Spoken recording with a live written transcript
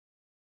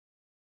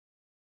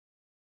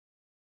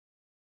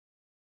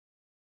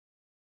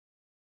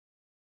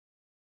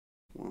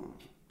1,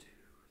 2.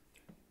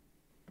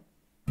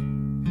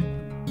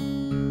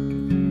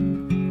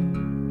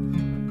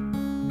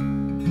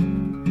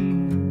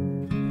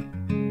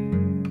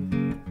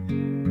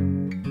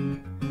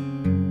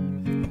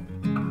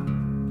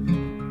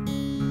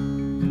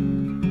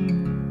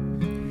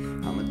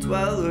 I'm a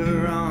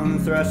dweller on the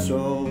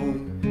threshold,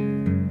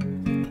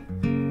 and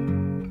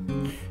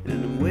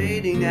I'm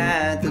waiting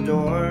at the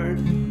door.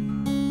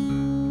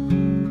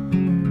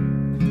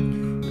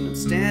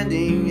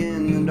 Standing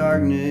in the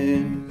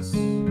darkness,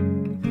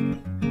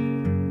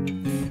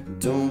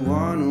 don't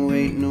wanna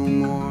wait no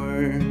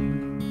more.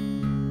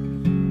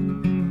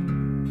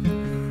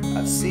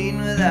 I've seen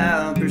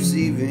without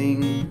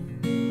perceiving,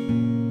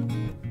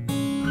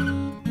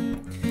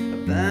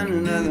 I've been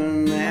another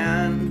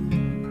man.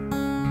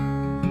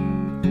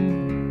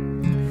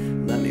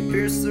 Let me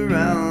pierce the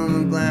realm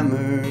of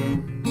glamour,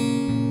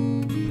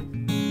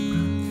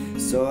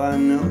 so I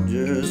know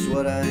just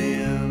what I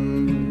am.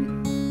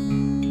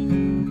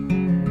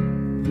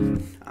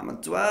 I'm a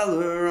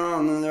dweller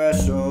on the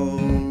threshold,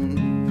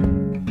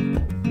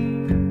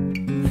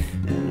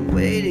 and I'm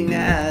waiting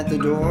at the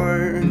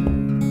door.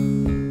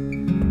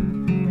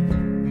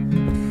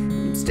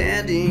 I'm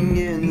standing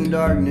in the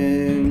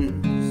darkness,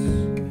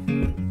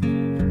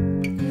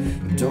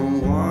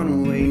 don't wanna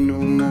wait no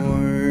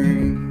more.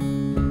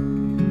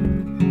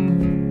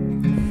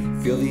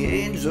 Feel the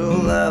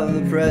angel of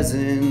the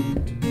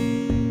present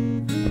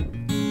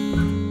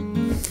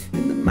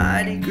in the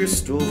mighty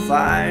crystal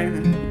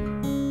fire.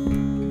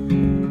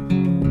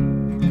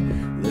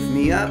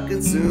 Up,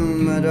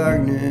 consume my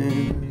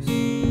darkness.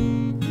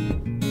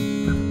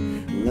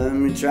 Let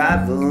me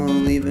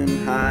travel even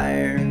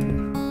higher.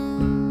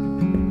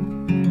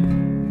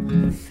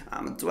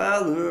 I'm a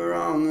dweller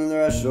on the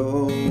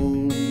threshold,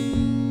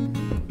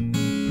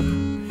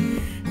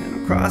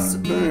 and across the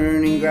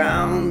burning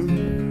ground,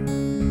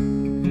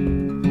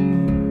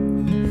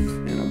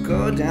 and I'll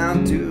go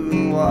down to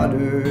the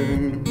water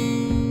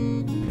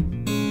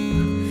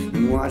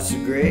and watch the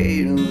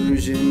great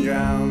illusion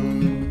drown.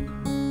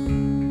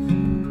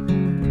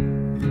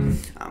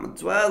 I'm a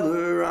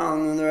dweller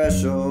on the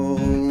threshold,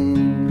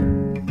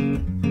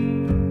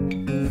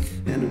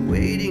 and I'm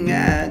waiting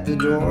at the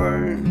door,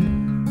 and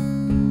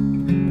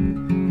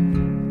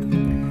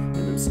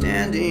I'm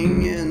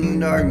standing in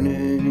the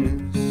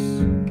darkness,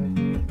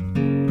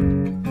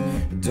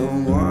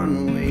 don't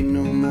wanna wait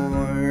no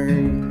more.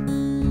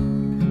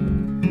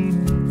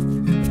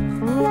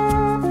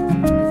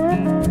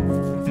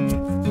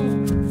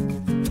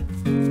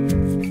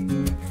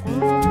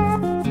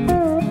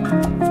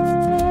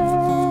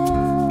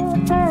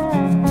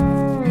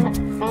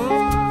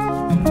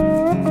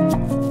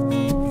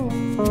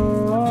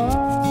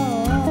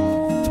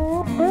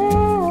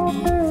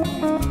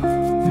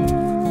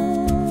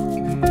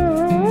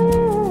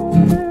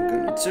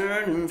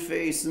 Turn and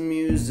face the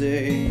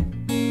music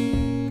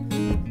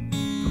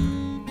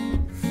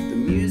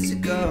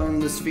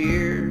of the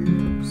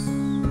spheres.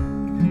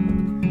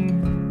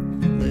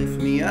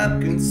 Lift me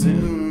up,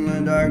 consume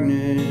my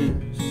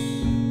darkness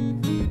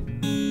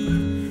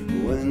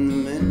when the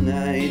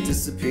midnight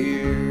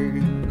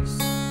disappears.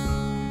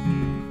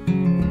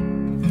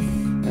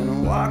 And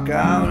I'll walk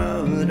out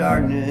of the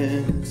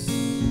darkness,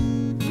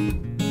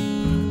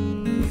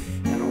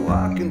 and I'll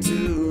walk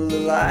into the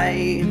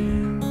light.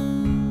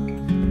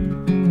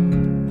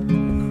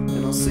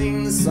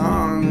 Sing the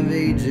song of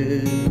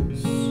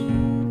ages,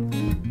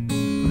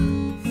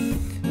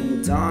 and the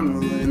dawn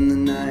will end the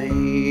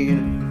night.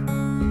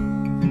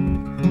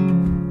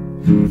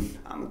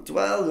 I'm a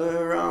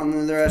dweller on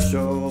the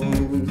threshold,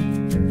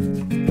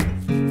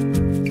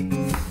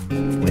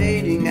 and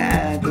waiting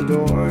at the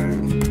door,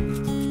 and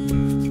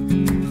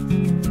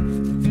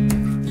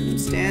I'm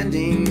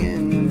standing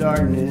in the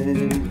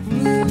darkness.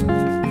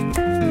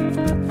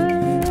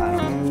 I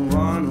don't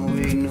wanna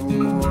wait no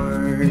more.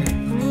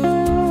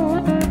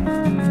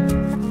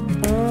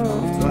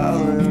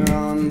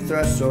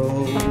 Threshold.